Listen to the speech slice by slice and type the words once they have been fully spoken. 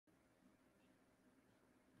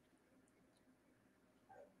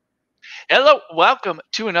Hello, welcome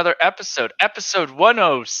to another episode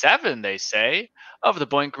 107, they say, of the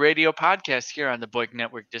BOINC Radio podcast here on the BOINC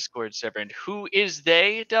Network Discord server. And who is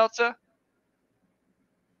they, Delta?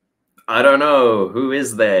 I don't know. Who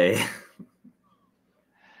is they?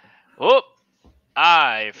 Oh,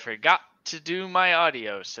 I forgot to do my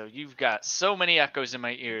audio, so you've got so many echoes in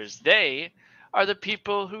my ears. They are the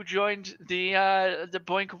people who joined the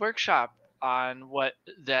BOINC workshop on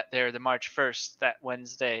the March 1st, that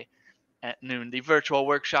Wednesday at noon, the virtual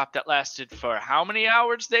workshop that lasted for how many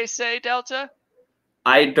hours, they say, Delta?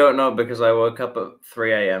 I don't know because I woke up at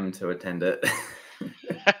 3 a.m. to attend it.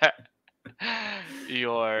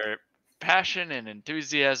 Your passion and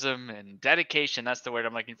enthusiasm and dedication, that's the word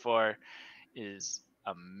I'm looking for, is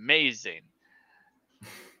amazing.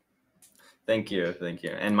 Thank you.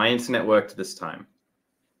 And my internet worked this time.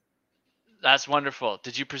 That's wonderful.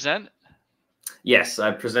 Did you present? Yes,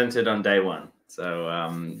 I presented on day one. So,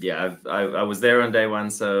 I was there on day one.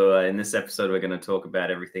 So in this episode, we're going to talk about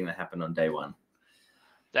everything that happened on day one.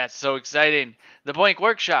 That's so exciting. The BOINC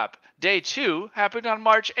workshop, day 2, happened on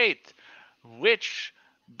March 8th, which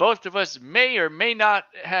both of us may or may not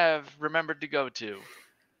have remembered to go to.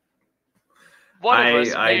 One of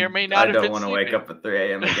us may or may not have been I don't want to wake up at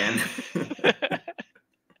 3 a.m. again.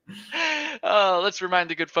 Let's remind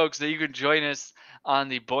the good folks that you can join us on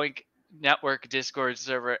the BOINC Network Discord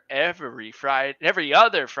server every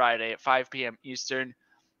other Friday at 5 p.m. Eastern,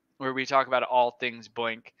 where we talk about all things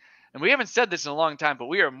BOINC. And we haven't said this in a long time, but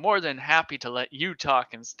we are more than happy to let you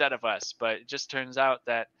talk instead of us. But it just turns out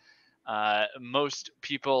that most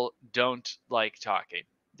people don't like talking.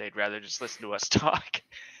 They'd rather just listen to us talk.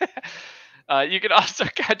 You can also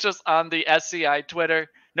catch us on the SCI Twitter.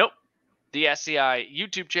 Nope. The SCI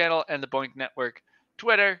YouTube channel and the BOINC Network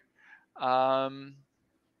Twitter.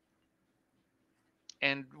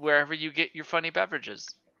 And wherever you get your funny beverages.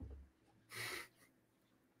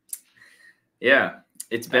 Yeah,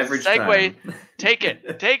 it's beverage segue. time. Take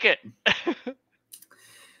it.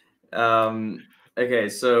 Okay,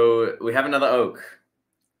 so we have another oak,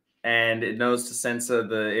 and it knows to censor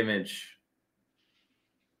the image.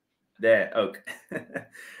 There, oak. All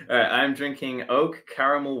right, I'm drinking oak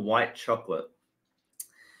caramel white chocolate.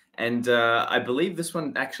 And I believe this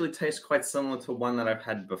one actually tastes quite similar to one that I've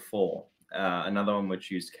had before. Another one which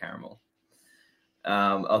used caramel.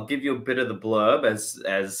 I'll give you a bit of the blurb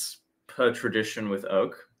as per tradition with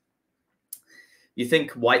oak. You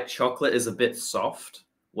think white chocolate is a bit soft?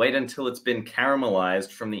 Wait until it's been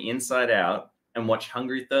caramelized from the inside out and watch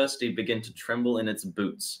Hungry Thirsty begin to tremble in its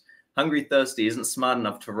boots. Hungry Thirsty isn't smart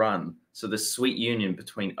enough to run, so the sweet union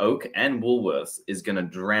between Oak and Woolworths is going to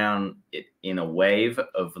drown it in a wave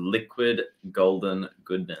of liquid golden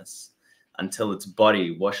goodness until its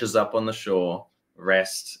body washes up on the shore,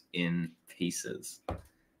 rest in pieces.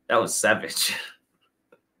 That was savage.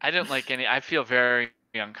 I don't like any. I feel very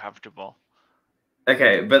uncomfortable.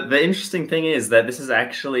 Okay, but the interesting thing is that this is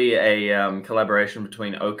actually a collaboration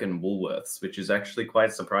between Oak and Woolworths, which is actually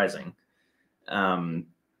quite surprising. In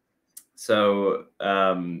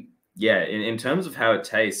terms of how it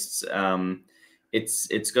tastes,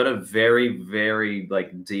 it's got a very, very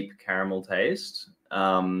like deep caramel taste.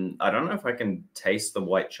 I don't know if I can taste the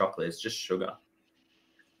white chocolate. It's just sugar.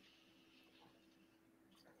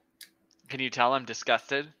 Can you tell I'm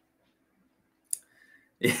disgusted?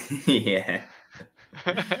 Yeah.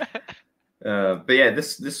 But yeah,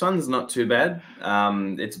 this one's not too bad.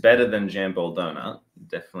 It's better than Jambol Donut.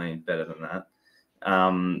 Definitely better than that.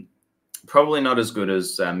 Probably not as good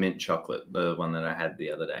as mint chocolate, the one that I had the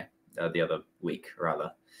other week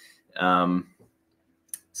rather.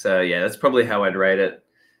 So yeah, that's probably how I'd rate it.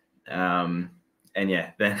 And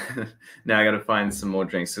yeah, then now I got to find some more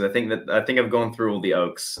drinks. So I think I've gone through all the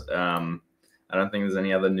oaks. I don't think there's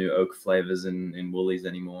any other new oak flavors in Woolies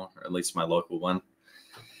anymore, or at least my local one.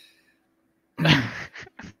 Okay.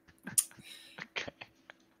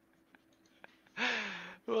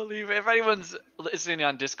 Well, if anyone's listening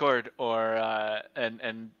on Discord or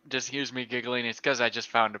and just hears me giggling, it's because I just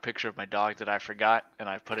found a picture of my dog that I forgot and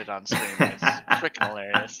I put it on stream. It's freaking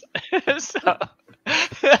hilarious.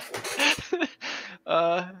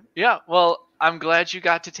 Yeah. Well, I'm glad you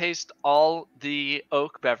got to taste all the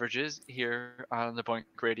oak beverages here on the BOINC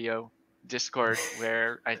Radio Discord,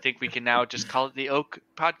 where I think we can now just call it the Oak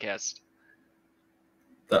Podcast.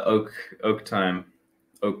 The oak time,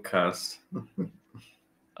 oak cast.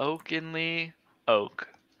 Oakenly Oak.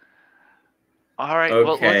 All right.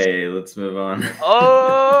 Okay, well, let's move on.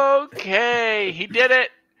 Okay, he did it.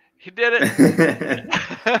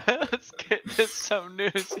 Let's get to some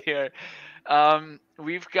news here.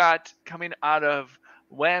 We've got coming out of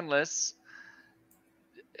Wanless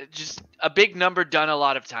Just a big number done a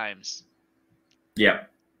lot of times. Yeah.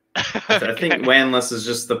 I think Okay. Wanless is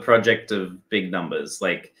just the project of big numbers.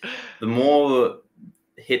 Like, the more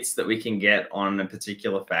hits that we can get on a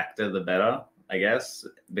particular factor, the better, I guess,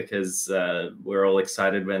 because we're all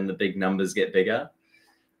excited when the big numbers get bigger.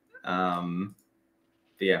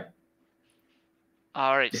 Yeah.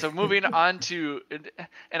 All right, so moving on to,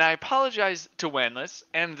 and I apologize to Wanless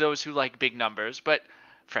and those who like big numbers, but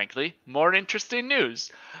frankly, more interesting news.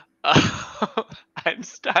 Uh,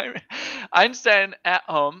 Einstein, Einstein at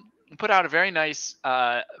home put out a very nice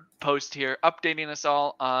post here, updating us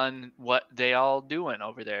all on what they all doing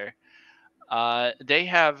over there. They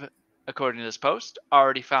have, according to this post,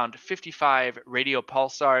 already found 55 radio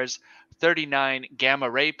pulsars, 39 gamma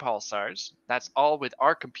ray pulsars. That's all with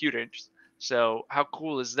our computers. So how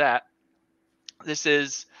cool is that? This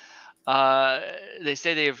is, uh, they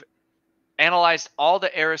say they've analyzed all the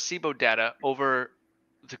Arecibo data over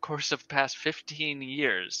the course of the past 15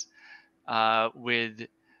 years with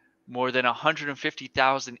more than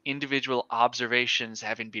 150,000 individual observations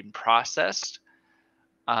having been processed.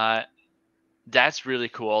 That's really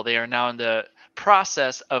cool. They are now in the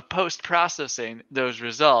process of post-processing those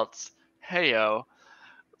results. Heyo.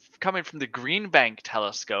 Coming from the Green Bank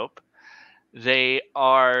telescope, they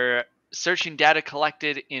are searching data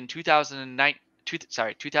collected in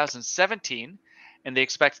 2017, and they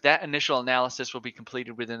expect that initial analysis will be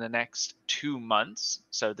completed within the next 2 months.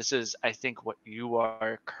 So this is, I think, what you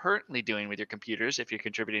are currently doing with your computers if you're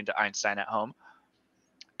contributing to Einstein at home.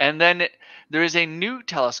 And then there is a new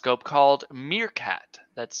telescope called Meerkat.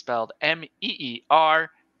 That's spelled Meerkat.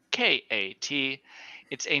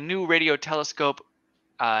 It's a new radio telescope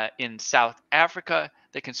in South Africa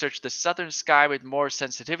that can search the southern sky with more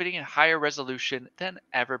sensitivity and higher resolution than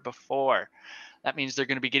ever before. That means they're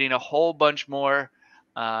going to be getting a whole bunch more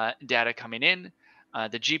data coming in.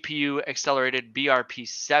 The GPU accelerated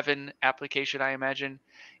BRP7 application, I imagine,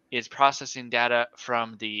 is processing data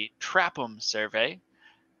from the TRAPM survey.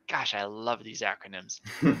 Gosh, I love these acronyms.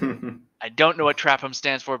 I don't know what TRAPM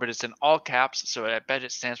stands for, but it's in all caps, so I bet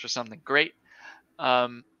it stands for something great.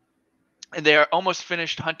 And they are almost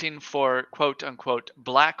finished hunting for quote unquote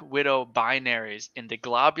black widow binaries in the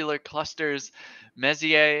globular clusters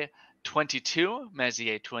Messier 22,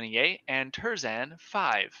 Messier 28, and Terzan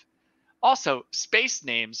 5. Also, space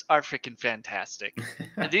names are freaking fantastic.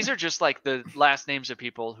 And these are just like the last names of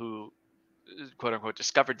people who quote unquote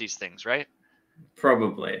discovered these things, right?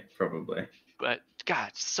 Probably. But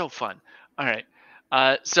God, so fun. All right.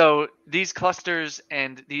 So these clusters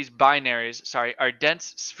and these binaries, sorry, are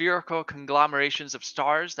dense spherical conglomerations of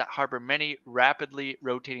stars that harbor many rapidly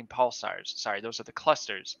rotating pulsars. Sorry, those are the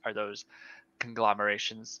clusters, are those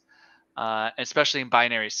conglomerations, especially in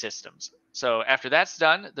binary systems. So after that's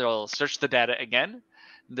done, they'll search the data again,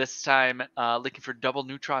 this time looking for double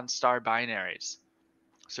neutron star binaries.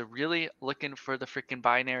 So really looking for the freaking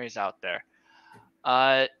binaries out there.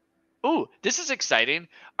 Ooh, this is exciting.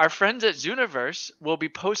 Our friends at Zooniverse will be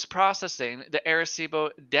post-processing the Arecibo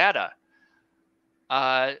data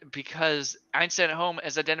because Einstein at Home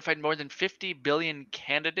has identified more than 50 billion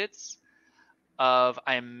candidates of,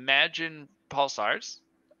 I imagine, pulsars.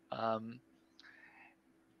 And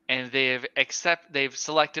they've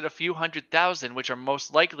selected a few 100,000, which are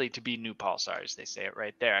most likely to be new pulsars. They say it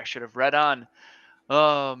right there. I should have read on.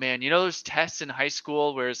 Oh man, you know those tests in high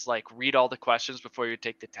school where it's like read all the questions before you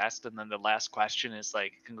take the test, and then the last question is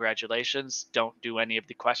like, congratulations, don't do any of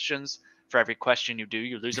the questions. For every question you do,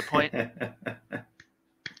 you lose a point.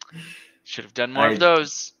 Should have done more of I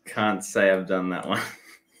those. can't say I've done that one.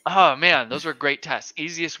 Oh man, those were great tests.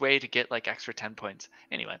 Easiest way to get like extra 10 points.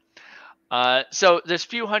 Anyway, so there's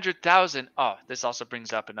few 100,000. Oh, this also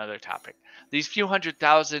brings up another topic. These few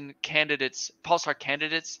 100,000 candidates, pulsar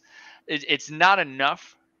candidates, it's not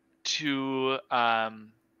enough to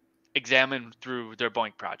examine through their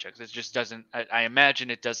BOINC projects. It just doesn't. I imagine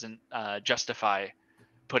it doesn't justify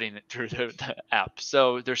putting it through the app.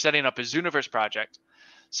 So they're setting up a Zooniverse project.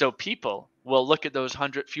 So people will look at those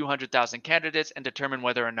few 100,000 candidates and determine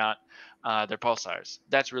whether or not they're pulsars.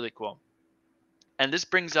 That's really cool. And this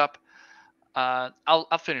brings up. I'll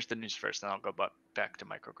finish the news first, and I'll go back to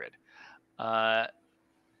microgrid.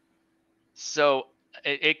 So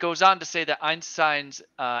it goes on to say that Einstein's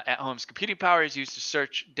at home's computing power is used to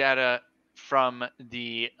search data from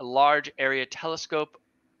the Large Area Telescope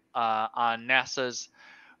on NASA's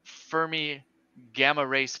Fermi Gamma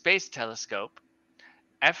Ray Space Telescope.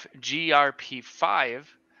 FGRP5,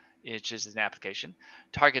 which is an application,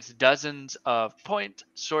 targets dozens of point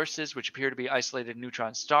sources which appear to be isolated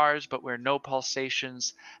neutron stars, but where no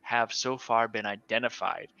pulsations have so far been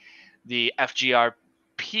identified. The FGRP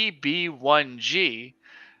PB1G,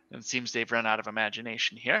 it seems they've run out of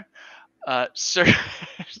imagination here, hunts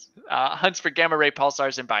for gamma ray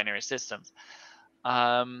pulsars in binary systems.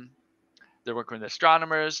 They're working with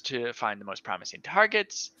astronomers to find the most promising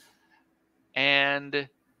targets. And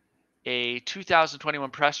a 2021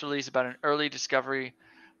 press release about an early discovery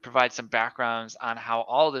provides some backgrounds on how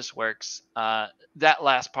all this works. That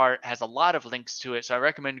last part has a lot of links to it, so I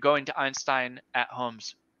recommend going to Einstein at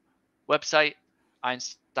Home's website,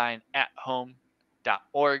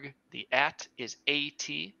 einsteinathome.org. The at is AT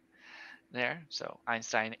there, so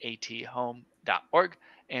einsteinathome.org,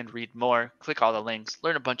 and read more. Click all the links,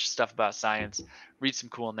 learn a bunch of stuff about science, read some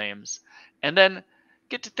cool names, and then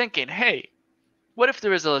get to thinking, hey, what if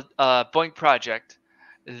there was a BOINC project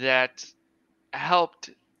that helped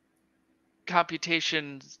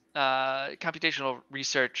computational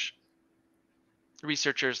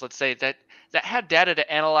researchers, let's say, that had data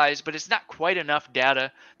to analyze, but it's not quite enough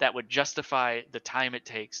data that would justify the time it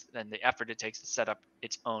takes and the effort it takes to set up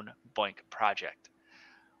its own BOINC project.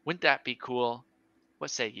 Wouldn't that be cool?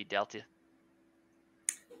 What say ye, Delta?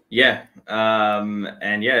 Yeah.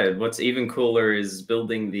 And yeah, what's even cooler is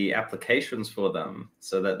building the applications for them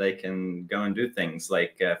so that they can go and do things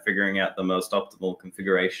like figuring out the most optimal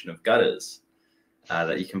configuration of gutters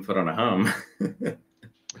that you can put on a home.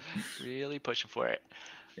 Really pushing for it.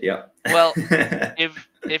 Yeah. Well,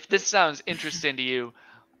 if this sounds interesting to you,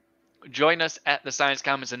 join us at the Science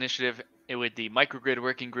Commons Initiative with the Microgrid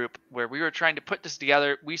Working Group, where we were trying to put this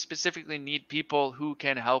together. We specifically need people who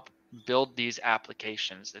can help build these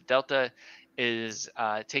applications. The Delta is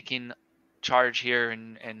taking charge here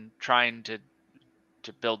and trying to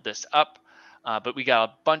build this up, but we got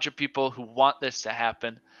a bunch of people who want this to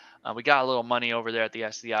happen. We got a little money over there at the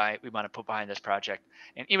SCI we want to put behind this project.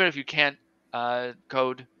 And even if you can't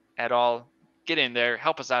code at all, get in there,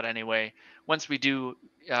 help us out anyway. Once we do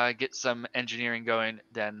get some engineering going,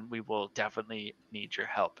 then we will definitely need your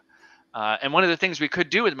help. And one of the things we could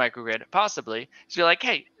do with microgrid possibly is be like,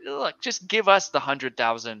 hey, look, just give us the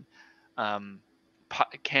 100,000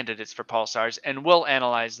 candidates for pulsars, and we'll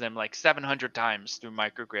analyze them like 700 times through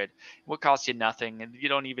microgrid. It will cost you nothing, and you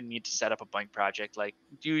don't even need to set up a BOINC project. Like,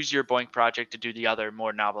 use your BOINC project to do the other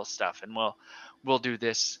more novel stuff, and we'll do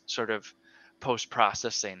this sort of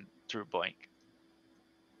post-processing through BOINC.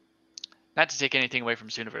 Not to take anything away from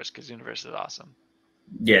Zooniverse, because Zooniverse is awesome.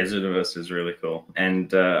 Yeah, Zooniverse is really cool,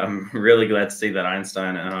 and I'm really glad to see that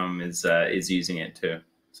Einstein at Home is using it too.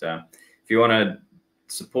 So if you want to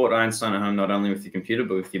support Einstein at Home not only with your computer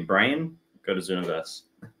but with your brain, go to Zooniverse.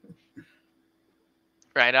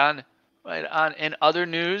 Right on. Right on. In other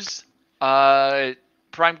news, PrimeGrid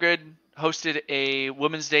hosted a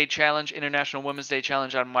Women's Day Challenge, International Women's Day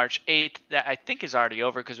Challenge on March 8th. That I think is already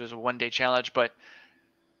over because it was a one-day challenge, but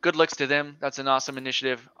good looks to them. That's an awesome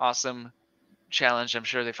initiative, awesome challenge. I'm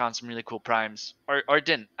sure they found some really cool primes, or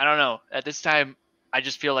didn't. I don't know. At this time, I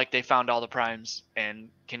just feel like they found all the primes and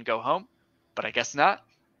can go home, but I guess not.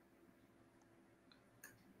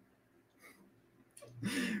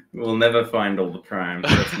 We'll never find all the primes.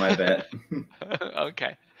 That's my bet.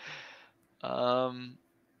 Okay.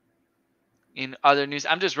 In other news,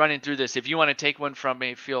 I'm just running through this. If you want to take one from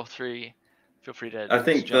me, feel free to. I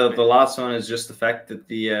think the last one is just the fact that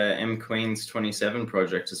the M Queens 27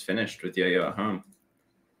 project is finished with Yo-Yo at Home.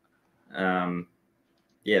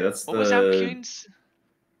 Yeah, that's what was M Queens?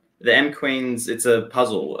 The M Queens. It's a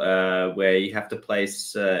puzzle where you have to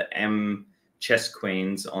place M chess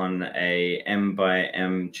queens on a M by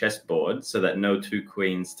M chessboard so that no two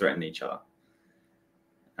queens threaten each other.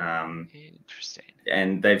 Interesting.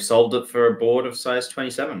 And they've solved it for a board of size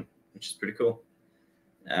 27, which is pretty cool.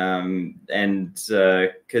 And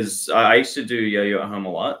because I used to do Yo-Yo at Home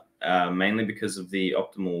a lot, mainly because of the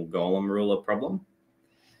optimal golem ruler problem.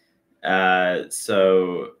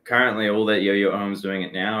 So currently all that Yo-Yo at Home is doing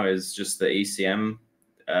it now is just the ECM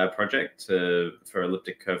project for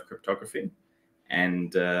elliptic curve cryptography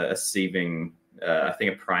and a sieving, I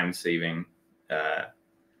think a prime sieving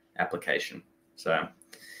application. So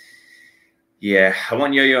yeah, I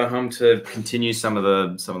want Yo-Yo at Home to continue some of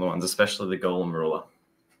the ones, especially the golem ruler.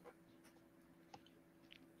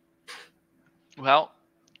 Well,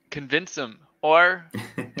 convince them or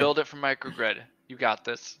build it from microgrid. You got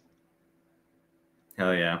this.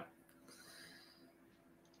 Hell yeah.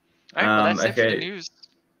 All right, well, that's it for the news.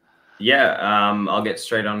 Yeah, I'll get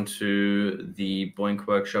straight on to the BOINC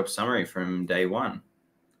workshop summary from day one.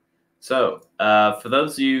 So for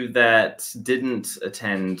those of you that didn't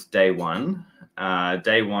attend day one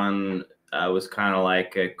was kind of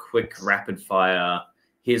like a quick rapid fire.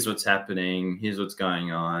 Here's what's happening. Here's what's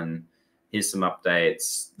going on. Here's some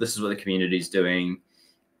updates. This is what the community's doing.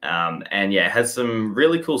 And yeah, it has some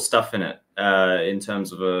really cool stuff in it in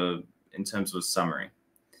terms of a summary.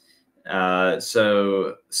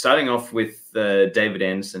 So starting off with David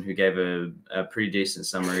Anderson, who gave a pretty decent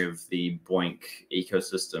summary of the BOINC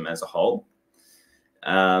ecosystem as a whole.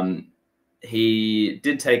 He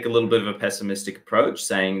did take a little bit of a pessimistic approach,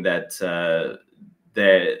 saying that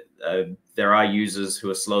there are users who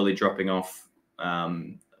are slowly dropping off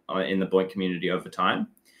in the BOINC community over time,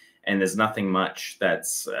 and there's nothing much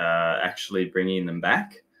that's actually bringing them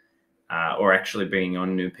back or actually bringing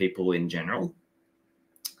on new people in general.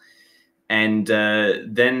 And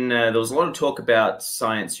then there was a lot of talk about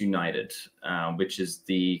Science United, which is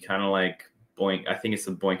the kind of like BOINC. I think it's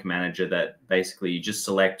the BOINC manager that basically you just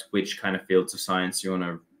select which kind of fields of science you want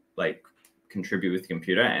to like contribute with the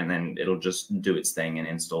computer, and then it'll just do its thing and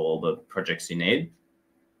install all the projects you need.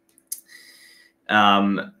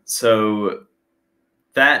 So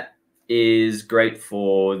that is great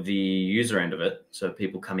for the user end of it. So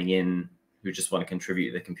people coming in who just want to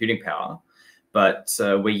contribute their computing power. But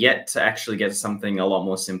we're yet to actually get something a lot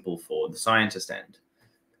more simple for the scientist end.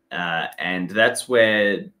 And that's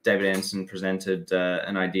where David Anderson presented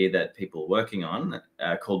an idea that people are working on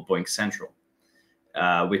called BOINC Central,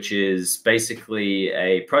 which is basically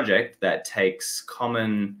a project that takes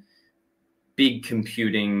common big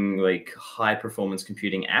computing, like high performance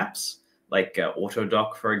computing apps, like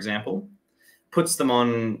Autodoc, for example, puts them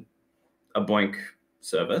on a BOINC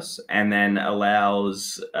service, and then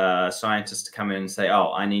allows scientists to come in and say,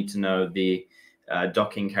 oh, I need to know the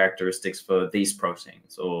docking characteristics for these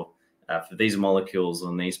proteins, or for these molecules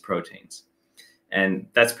on these proteins. And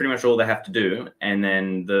that's pretty much all they have to do. And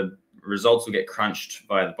then the results will get crunched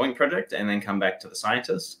by the BOINC project and then come back to the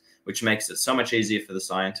scientist, which makes it so much easier for the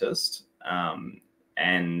scientist.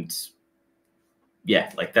 And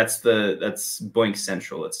yeah, like that's BOINC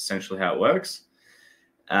Central. That's essentially how it works.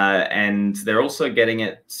 And they're also getting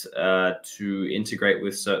it to integrate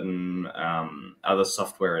with certain other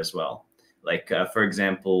software as well. Like, for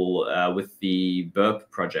example, with the Burp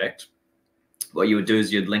project, what you would do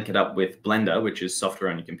is you'd link it up with Blender, which is software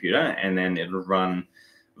on your computer, and then it'll run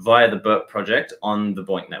via the Burp project on the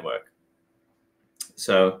BOINC network.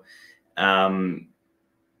 So,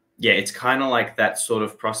 yeah, it's kind of like that sort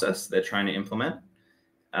of process they're trying to implement.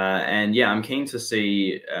 And yeah, I'm keen to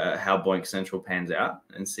see how BOINC Central pans out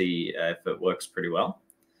and see if it works pretty well.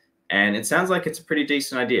 And it sounds like it's a pretty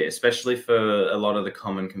decent idea, especially for a lot of the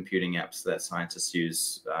common computing apps that scientists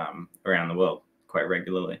use around the world quite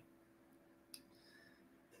regularly.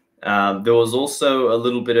 There was also a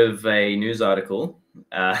little bit of a news article.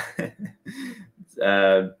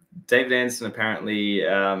 David Anderson apparently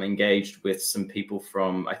engaged with some people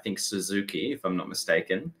from, I think, Suzuki, if I'm not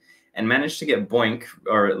mistaken, and managed to get BOINC,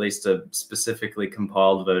 or at least a specifically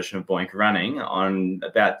compiled version of BOINC, running on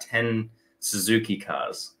about 10 Suzuki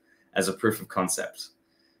cars as a proof of concept.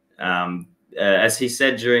 As he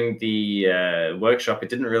said during the workshop, it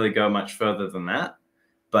didn't really go much further than that,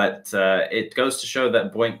 but it goes to show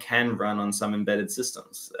that BOINC can run on some embedded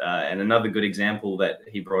systems. And another good example that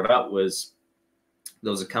he brought up was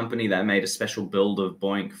there was a company that made a special build of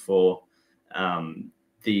BOINC for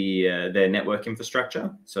their network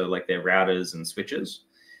infrastructure, so like their routers and switches,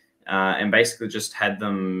 and basically just had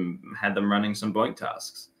them running some BOINC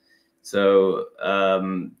tasks. So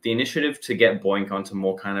the initiative to get BOINC onto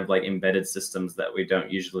more kind of like embedded systems that we don't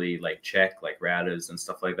usually like check, like routers and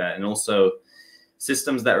stuff like that, and also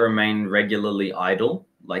systems that remain regularly idle,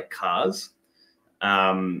 like cars,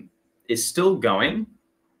 is still going.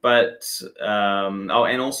 But oh,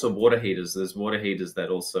 and also water heaters. There's water heaters that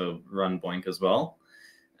also run BOINC as well.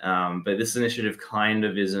 But this initiative kind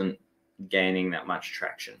of isn't gaining that much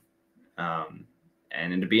traction.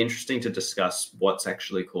 And it'd be interesting to discuss what's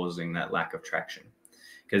actually causing that lack of traction.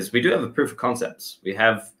 Because we do have a proof of concepts. We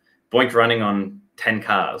have BOINC running on 10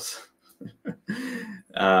 cars.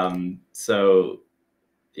 So,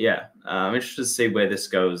 yeah, I'm interested to see where this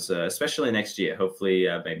goes, especially next year. Hopefully,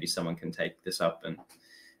 maybe someone can take this up and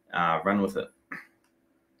run with it.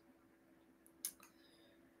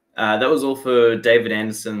 That was all for David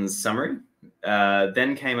Anderson's summary.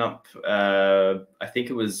 Then came up, I think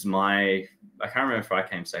it was I can't remember if I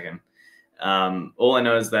came second. All I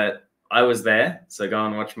know is that I was there, so go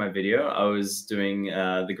and watch my video. I was doing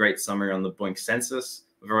the great summary on the BOINC census.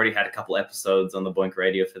 We've already had a couple episodes on the BOINC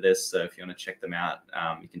radio for this, so if you want to check them out,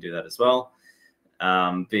 you can do that as well.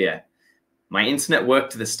 But yeah, my internet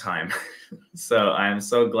worked this time. So I am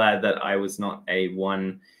so glad that I was not a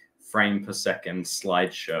 1 frame per second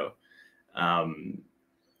slideshow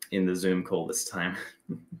in the Zoom call this time.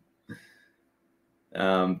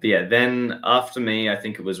 But yeah, then after me, I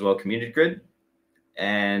think it was Well Community Grid.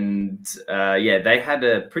 and yeah, they had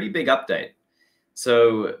a pretty big update.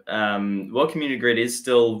 So World Community Grid is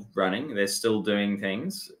still running. They're still doing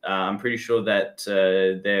things. I'm pretty sure that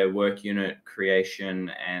their work unit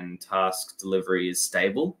creation and task delivery is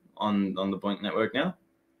stable on the BOINC network now.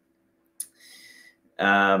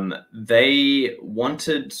 They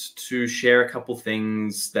wanted to share a couple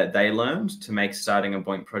things that they learned to make starting a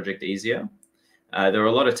BOINC project easier. There are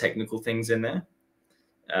a lot of technical things in there.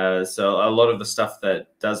 So a lot of the stuff that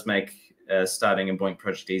does make starting a BOINC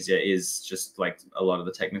project easier is just like a lot of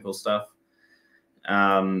the technical stuff.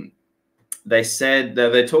 They said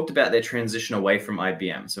that they talked about their transition away from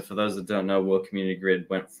IBM. So for those that don't know, World Community Grid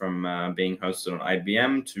went from being hosted on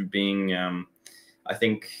IBM to being, I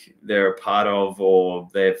think they're a part of, or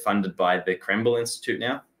they're funded by the Krembil Institute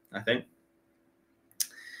now, I think.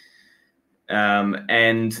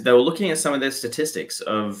 And they were looking at some of their statistics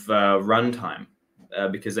of runtime.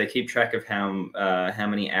 Because they keep track of how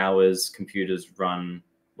many hours computers run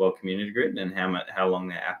World Community Grid and how long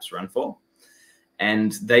their apps run for.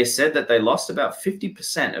 And they said that they lost about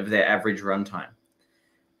 50% of their average runtime.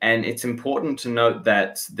 And it's important to note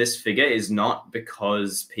that this figure is not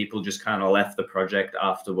because people just kind of left the project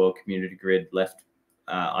after World Community Grid left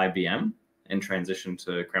IBM and transitioned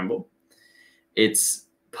to Krembil. It's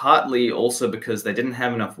partly also because they didn't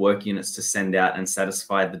have enough work units to send out and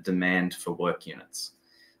satisfy the demand for work units.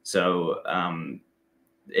 So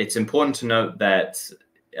it's important to note that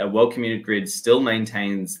World Community Grid still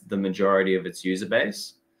maintains the majority of its user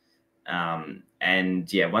base.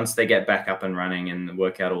 And yeah, once they get back up and running and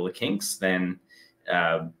work out all the kinks, then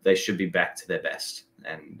they should be back to their best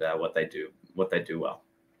and what they do well.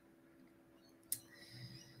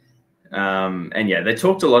 And yeah, they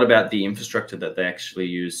talked a lot about the infrastructure that they actually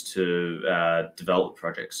use to develop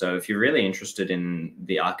projects. So if you're really interested in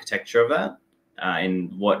the architecture of that,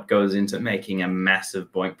 in what goes into making a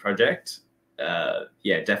massive BOINC project,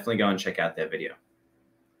 yeah, definitely go and check out their video.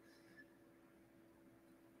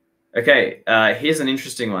 Okay, here's an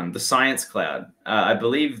interesting one, the Science Cloud. I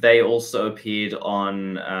believe they also appeared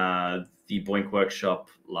on the BOINC workshop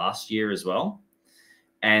last year as well.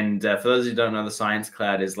 And for those who don't know, the Science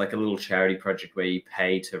Cloud is like a little charity project where you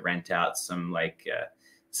pay to rent out some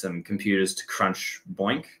computers to crunch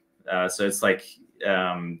BOINC. So it's like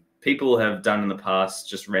people have done in the past,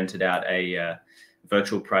 just rented out a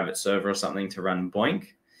virtual private server or something to run BOINC.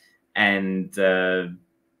 And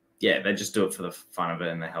yeah, they just do it for the fun of it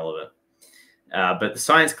and the hell of it. But the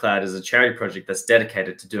Science Cloud is a charity project that's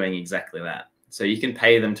dedicated to doing exactly that. So you can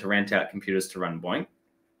pay them to rent out computers to run BOINC.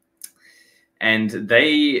 And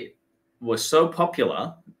they were so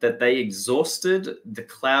popular that they exhausted the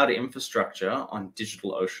cloud infrastructure on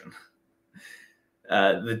DigitalOcean.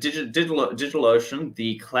 The DigitalOcean,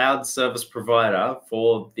 the cloud service provider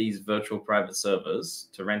for these virtual private servers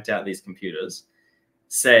to rent out these computers,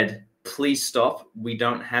 said, please stop. We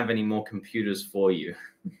don't have any more computers for you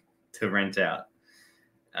to rent out.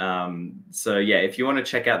 So yeah, if you want to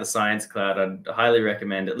check out the Science Cloud, I'd highly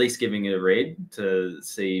recommend at least giving it a read to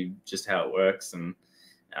see just how it works and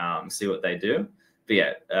see what they do. But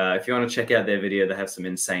yeah, if you want to check out their video, they have some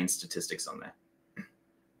insane statistics on there.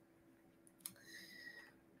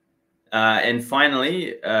 And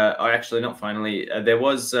finally, or actually not finally, there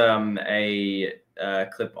was a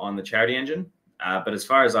clip on the charity engine. But as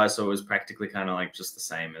far as I saw, it was practically kind of like just the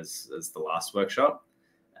same as the last workshop.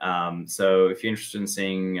 So if you're interested in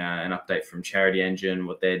seeing an update from Charity Engine,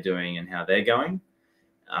 what they're doing and how they're going,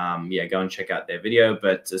 yeah, go and check out their video.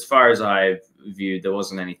 But as far as I've viewed, there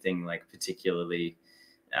wasn't anything like particularly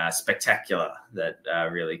spectacular that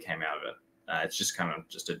really came out of it. It's just kind of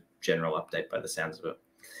just a general update by the sounds of it.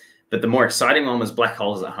 But the more exciting one was Black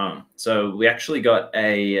Holes at Home. So we actually got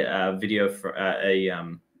a video for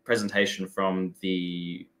a presentation from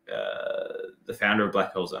the founder of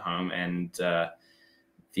Black Holes at Home and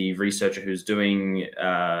the researcher who's doing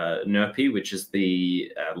NERPI, which is the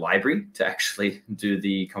library to actually do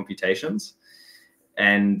the computations.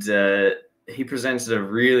 And he presented a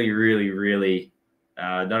really, really, really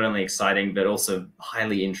not only exciting, but also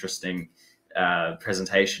highly interesting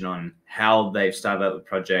presentation on how they've started up the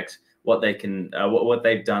project, what they can, what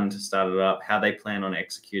they've done to start it up, how they plan on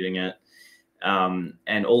executing it.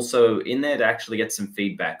 And also in there to actually get some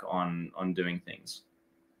feedback on doing things.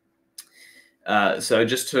 So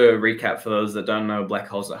just to recap for those that don't know Black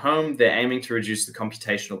Holes at Home, they're aiming to reduce the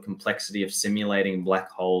computational complexity of simulating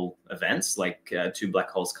black hole events, like two black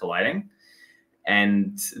holes colliding.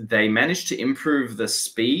 And they managed to improve the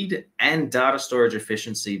speed and data storage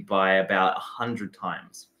efficiency by about 100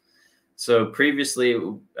 times. So previously,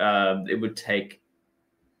 it would take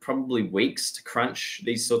probably weeks to crunch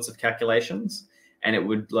these sorts of calculations. and it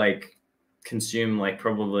would like consume like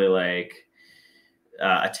probably like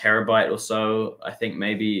a terabyte or so, I think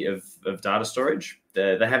maybe of data storage.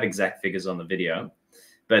 They have exact figures on the video,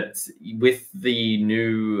 but with the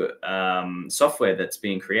new software that's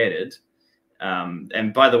being created,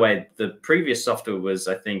 and by the way, the previous software was,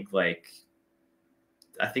 I think they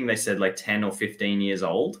said like 10 or 15 years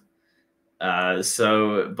old.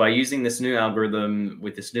 So by using this new algorithm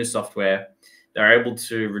with this new software, they're able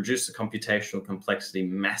to reduce the computational complexity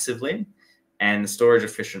massively, and the storage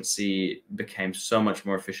efficiency became so much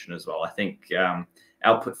more efficient as well. I think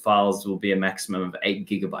output files will be a maximum of 8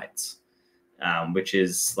 gigabytes, which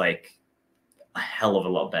is like a hell of a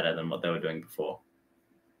lot better than what they were doing before.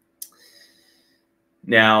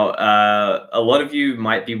 Now, a lot of you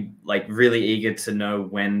might be like really eager to know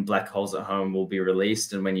when Black Holes at Home will be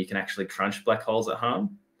released and when you can actually crunch black holes at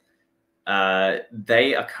home.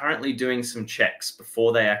 They are currently doing some checks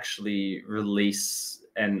before they actually release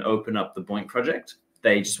and open up the BOINC project.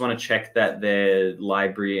 They just want to check that their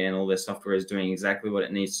library and all their software is doing exactly what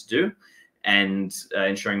it needs to do, and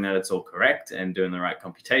ensuring that it's all correct and doing the right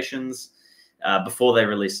computations before they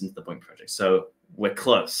release into the BOINC project. So we're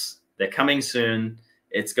close. They're coming soon.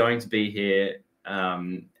 It's going to be here,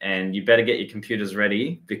 and you better get your computers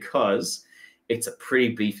ready because it's a pretty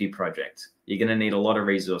beefy project. You're going to need a lot of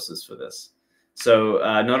resources for this. So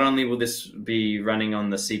not only will this be running on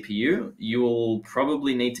the CPU, you will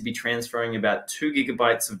probably need to be transferring about 2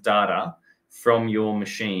 gigabytes of data from your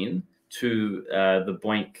machine to the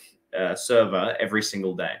BOINC server every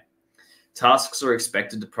single day. Tasks are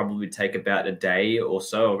expected to probably take about a day or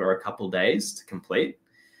so, or a couple days to complete.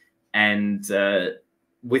 And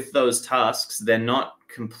with those tasks, they're not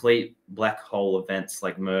complete black hole events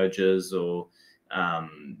like mergers or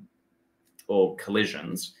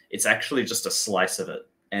collisions. It's actually just a slice of it,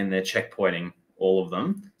 and they're checkpointing all of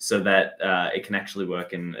them so that it can actually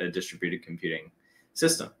work in a distributed computing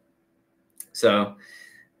system. So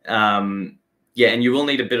yeah, and you will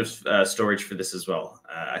need a bit of storage for this as well.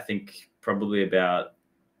 I think probably about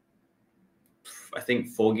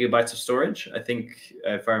 4 gigabytes of storage, I think,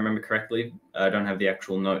 if I remember correctly. I don't have the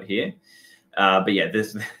actual note here. But yeah,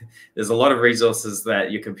 there's a lot of resources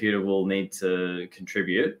that your computer will need to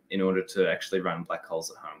contribute in order to actually run black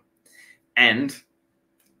holes at home. And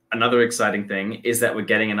another exciting thing is that we're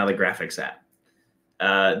getting another graphics app.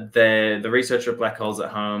 The researcher at Black Holes at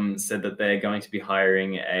Home said that they're going to be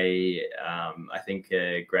hiring I think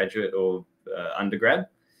a graduate or undergrad.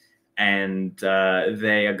 And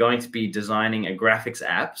they are going to be designing a graphics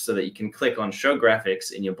app so that you can click on Show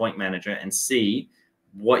Graphics in your BOINC Manager and see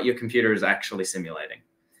what your computer is actually simulating.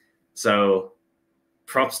 So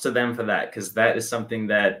props to them for that, because that is something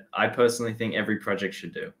that I personally think every project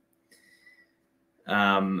should do.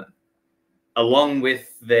 Along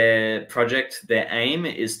with their project, their aim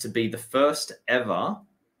is to be the first ever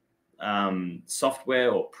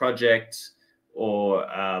software or project or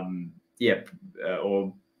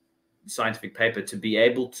scientific paper to be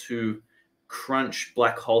able to crunch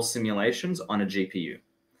black hole simulations on a GPU.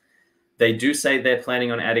 They do say they're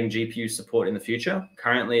planning on adding GPU support in the future.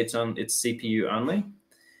 Currently, it's CPU only,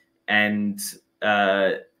 and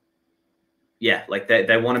yeah, like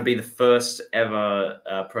they want to be the first ever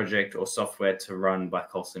project or software to run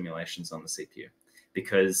black hole simulations on the CPU,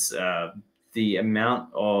 because the amount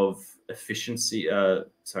of efficiency,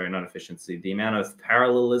 the amount of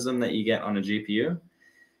parallelism that you get on a GPU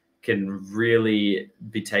can really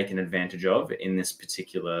be taken advantage of in this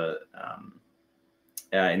particular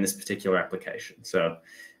application. So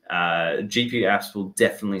GPU apps will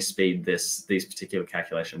definitely speed these particular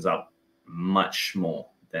calculations up much more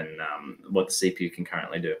than what the CPU can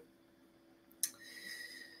currently do.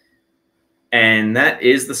 And that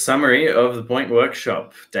is the summary of the BOINC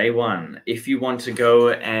Workshop, day 1. If you want to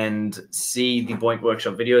go and see the BOINC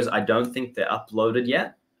Workshop videos, I don't think they're uploaded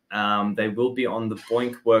yet. They will be on the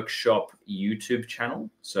BOINC Workshop YouTube channel.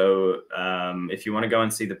 So if you want to go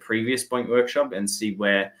and see the previous BOINC Workshop and see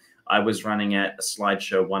where I was running at a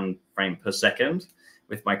slideshow 1 frame per second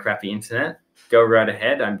with my crappy internet, go right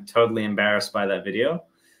ahead. I'm totally embarrassed by that video.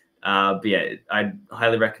 But yeah, I'd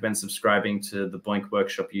highly recommend subscribing to the BOINC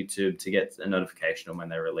Workshop YouTube to get a notification on when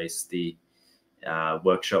they release the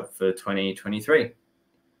workshop for 2023.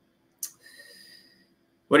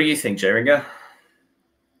 What do you think, J-Ringer?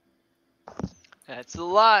 That's a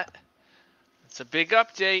lot. It's a big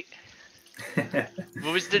update.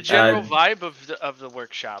 What was the general vibe of the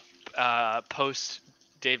workshop post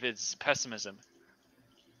David's pessimism?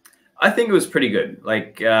 I think it was pretty good.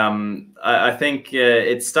 Like, I think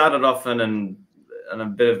it started off on a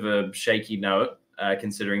bit of a shaky note,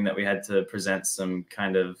 considering that we had to present some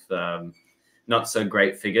kind of not so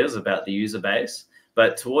great figures about the user base.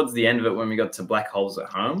 But towards the end of it, when we got to black holes at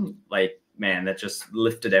home, like, man, that just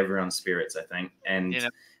lifted everyone's spirits, I think. And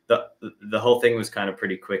the whole thing was kind of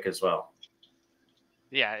pretty quick as well.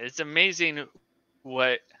 Yeah, it's amazing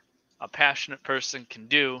what a passionate person can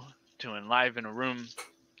do to enliven a room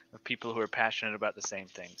of people who are passionate about the same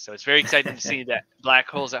thing. So it's very exciting to see that Black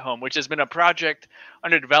Holes at Home, which has been a project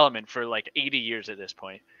under development for like 80 years at this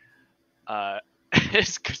point.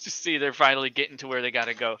 It's good to see they're finally getting to where they got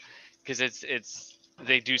to go, because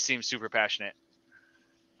they do seem super passionate,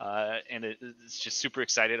 and it's just super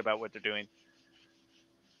excited about what they're doing.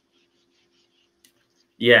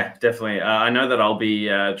 Yeah, definitely. I know that I'll be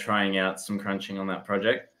trying out some crunching on that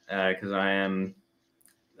project because I am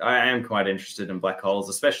quite interested in black holes,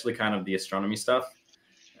 especially kind of the astronomy stuff.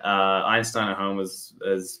 Einstein at Home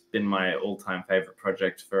has been my all-time favorite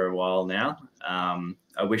project for a while now.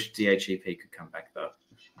 I wish DHEP could come back though.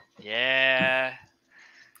 Yeah.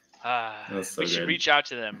 So we should good. reach out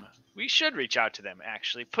to them. We should reach out to them,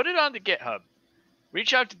 actually. Put it on the GitHub.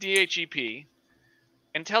 Reach out to DHEP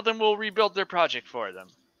and tell them we'll rebuild their project for them.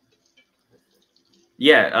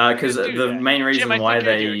 Yeah, because the main reason Jim, why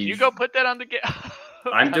they... Can you go put that on the GitHub?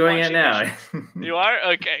 I'm doing it now. You are?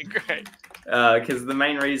 Okay, great. Because the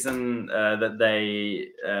main reason that they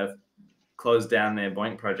closed down their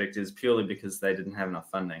BOINC project is purely because they didn't have enough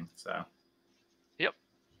funding. So. Yep.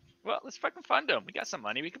 Well, let's fucking fund them. We got some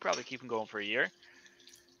money. We could probably keep them going for a year.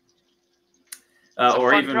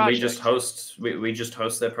 Or even project. we just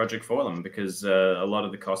host their project for them, because a lot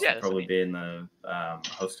of the costs would probably be in the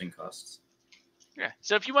hosting costs. Yeah.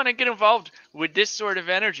 So if you want to get involved with this sort of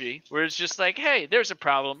energy, where it's just like, hey, there's a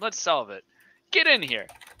problem, let's solve it. Get in here.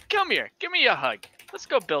 Come here. Give me a hug. Let's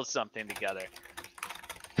go build something together.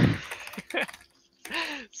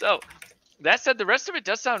 So that said, the rest of it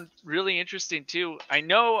does sound really interesting too. I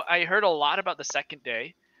know I heard a lot about the second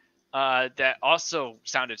day. That also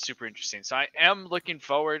sounded super interesting. So I am looking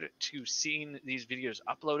forward to seeing these videos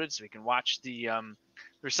uploaded so we can watch the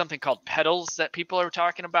there's something called pedals that people are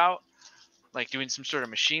talking about, like doing some sort of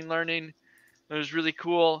machine learning. It was really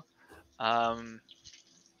cool.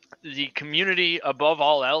 The community above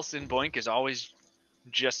all else in BOINC is always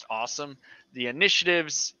just awesome. The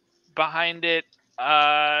initiatives behind it,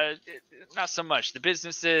 not so much. The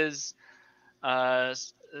businesses,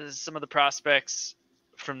 some of the prospects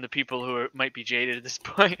from the people who might be jaded at this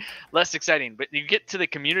point, less exciting. But you get to the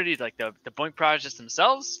community, like the BOINC projects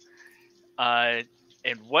themselves, and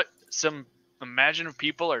what some imaginative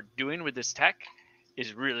people are doing with this tech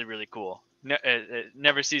is really, really cool. It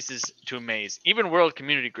never ceases to amaze. Even World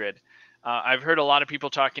Community Grid. I've heard a lot of people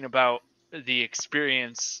talking about the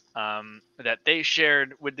experience that they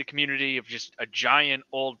shared with the community of just a giant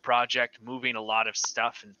old project moving a lot of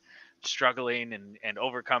stuff and struggling and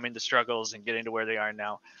overcoming the struggles and getting to where they are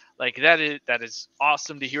now. Like that is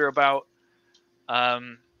awesome to hear about.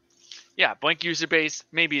 Yeah, BOINC user base,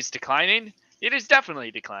 maybe it's declining. It is definitely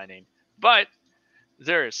declining, but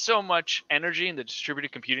there is so much energy in the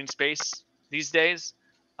distributed computing space these days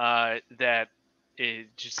that it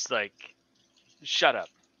just like, shut up.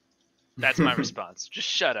 That's my response. Just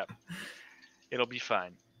shut up. It'll be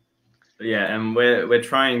fine. Yeah, and we're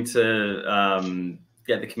trying to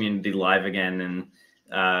get the community live again and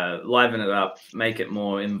liven it up, make it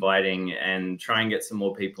more inviting, and try and get some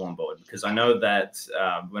more people on board. Because I know that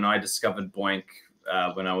when I discovered BOINC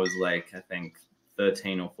when I was like, I think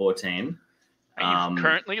 13 or 14. Are you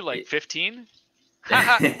currently like 15?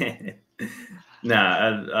 No,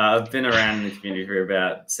 I've been around the community for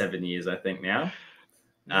about 7 years, I think now.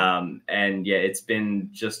 And yeah, it's been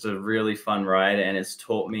just a really fun ride, and it's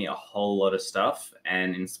taught me a whole lot of stuff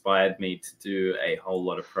and inspired me to do a whole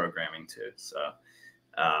lot of programming too. So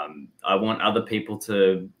I want other people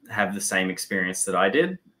to have the same experience that I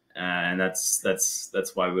did, and that's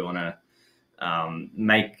why we want to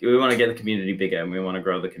get the community bigger, and we want to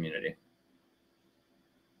grow the community.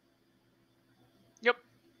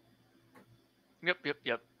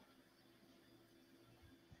 Yep.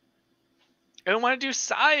 I want to do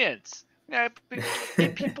science.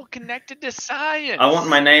 Get people connected to science. I want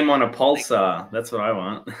my name on a pulsar. That's what I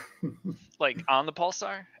want. Like on the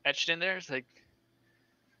pulsar, etched in there. It's like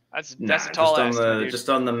that's a tall ask. Just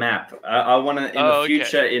on the map. I want to in the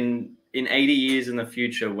future, in 80 years in the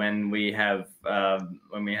future, when we have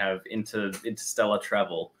interstellar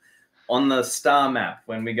travel, on the star map,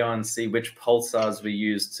 when we go and see which pulsars we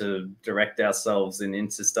use to direct ourselves in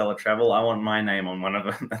interstellar travel, I want my name on one of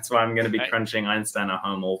them. That's why I'm going to be crunching Einstein at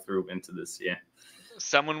Home all through winter this year.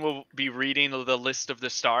 Someone will be reading the list of the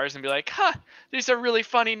stars and be like, huh, these are really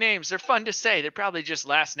funny names. They're fun to say. They're probably just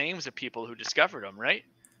last names of people who discovered them, right?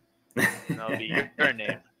 And that'll be your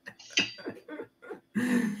name.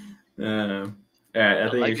 All right, I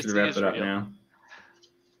The think we should legacy wrap is it up real. now.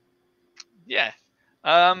 Yeah.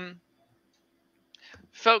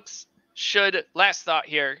 Folks should, last thought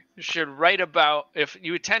here, should write about, if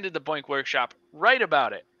you attended the BOINC workshop, write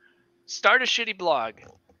about it. Start a shitty blog.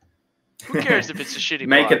 Who cares if it's a shitty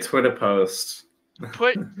Make blog? a Twitter post.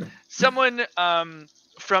 Put someone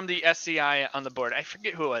from the SCI on the board. I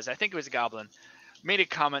forget who it was. I think it was Goblin. Made a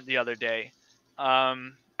comment the other day.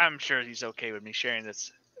 I'm sure he's okay with me sharing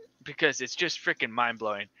this because it's just freaking mind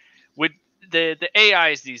blowing. With the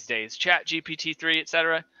AIs these days, Chat GPT 3,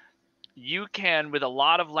 etc., you can, with a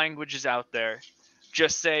lot of languages out there,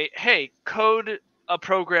 just say, hey, code a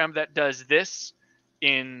program that does this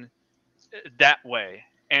in that way.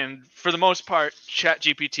 And for the most part,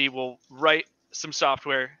 ChatGPT will write some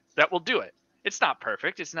software that will do it. It's not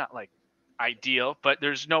perfect. It's not like ideal, but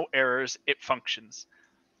there's no errors. It functions.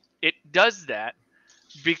 It does that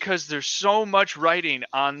because there's so much writing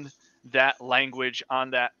on that language,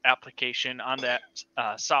 on that application, on that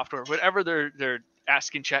software, whatever they're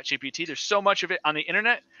asking ChatGPT. There's so much of it on the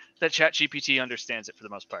internet that ChatGPT understands it for the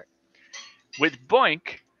most part. With BOINC,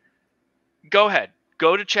 go ahead,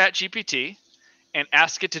 go to ChatGPT and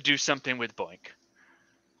ask it to do something with BOINC.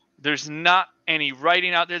 There's not any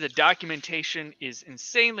writing out there. The documentation is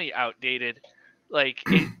insanely outdated. Like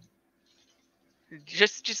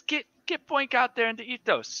just get BOINC out there in the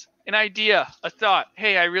ethos. An idea, a thought.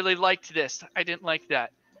 Hey, I really liked this. I didn't like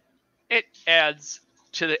that. It adds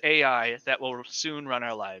to the AI that will soon run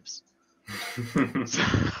our lives. So,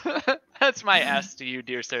 that's my ask to you,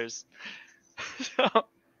 dear sirs. So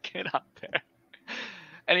get out there.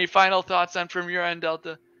 Any final thoughts on from your end,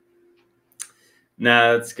 Delta?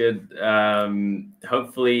 No, that's good.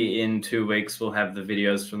 Hopefully in 2 weeks we'll have the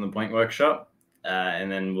videos from the BOINC workshop,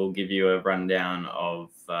 and then we'll give you a rundown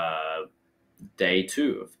of day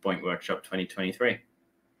 2 of BOINC workshop 2023.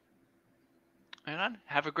 Right on.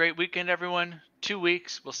 Have a great weekend, everyone. 2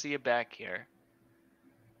 weeks. We'll see you back here.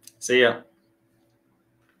 See ya.